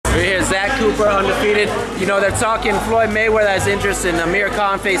super undefeated. You know, they're talking Floyd Mayweather has interest in Amir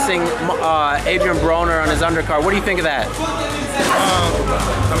Khan facing Adrien Broner on his undercard. What do you think of that?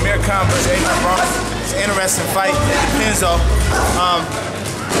 Amir Khan versus Adrien Broner. It's an interesting fight. It depends though.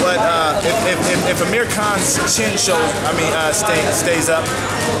 But if Amir Khan's chin stays up,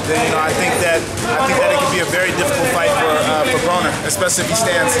 then I think that it could be a very difficult fight for Broner, especially if he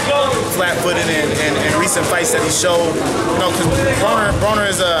stands flat-footed in recent fights that he showed. Because Broner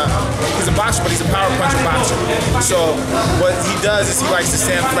is he's a boxer, but he's a power puncher boxer. So what he does is he likes to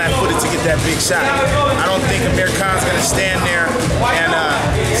stand flat-footed to get that big shot. I don't think Amir Khan's going to stand there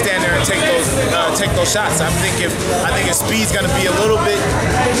and take those shots. I think his speed's going to be a little bit.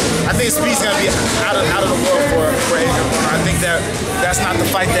 I think his speed's going to be out of the world for Adrien Broner. I think that's not the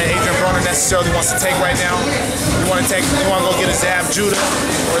fight that Adrien Broner necessarily wants to take right now. You want to go get a Zab Judah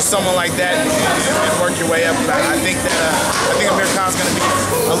or someone like that and work your way up. But I think Amir Khan's going to be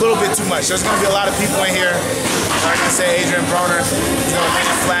a little bit too much. There's going to be a lot of people in here that are going to say Adrien Broner is going to win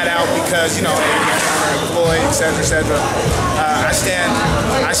it flat out because Adrien Broner, Floyd, etc. I stand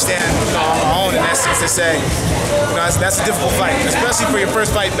on my own in essence to say that's a difficult fight, especially for your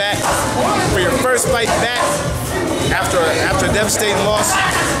first fight back. For your first fight back after a devastating loss,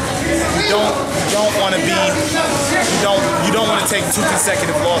 you don't want to take 2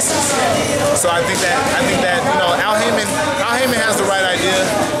 consecutive losses. So I think that Al Heyman has the right idea.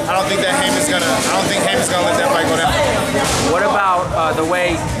 I don't think Heyman's gonna let that fight go down. What about the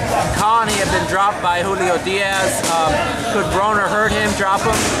way Khan had been dropped by Julio Diaz? Could Broner hurt him, drop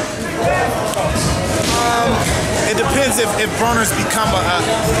him? It depends if Broner's become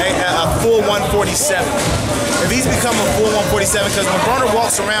a full 147. If he's become a full 147, because when Broner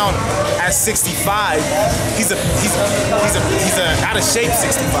walks around at 65, he's a out of shape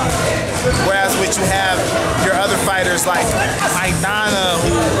 65. Whereas when you have your other fighters like Maidana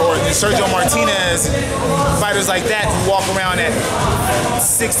or Sergio Martinez, fighters like that who walk around at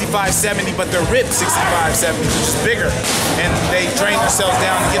 65, 70, but they're ripped 65, 70, which is bigger, and they drain themselves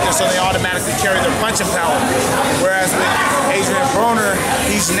down to get there, so they automatically carry their punching power. Whereas with Adrien Broner,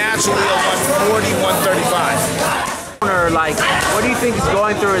 he's naturally a 140, 135. Like, what do you think is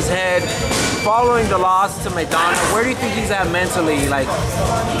going through his head following the loss to Maidana? Where do you think he's at mentally? Like,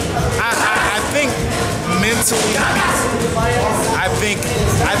 I think mentally, I think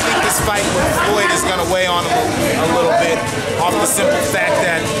this fight with Floyd is going to weigh on him a little bit, off the simple fact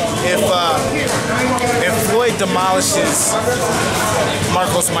that if Floyd demolishes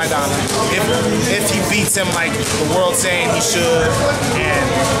Marcos Maidana, if he beats him like the world's saying he should, and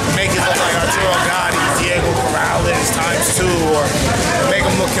make it look like Arturo Gatti, Diego Corrales ×2, or make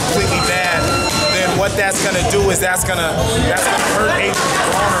him look completely bad, then what that's going to do is that's going to hurt Adrien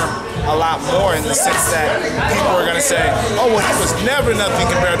Broner a lot more, in the sense that people are going to say, oh, well, he was never nothing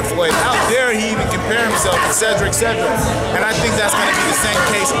compared to Floyd. How dare he even compare himself, etc., etc. And I think that's going to be the same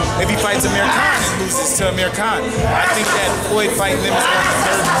case if he fights Amir Khan and loses to Amir Khan. I think that Floyd fighting him is going to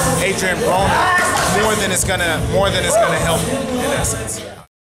hurt Adrien Broner more than it's going to help him, in essence.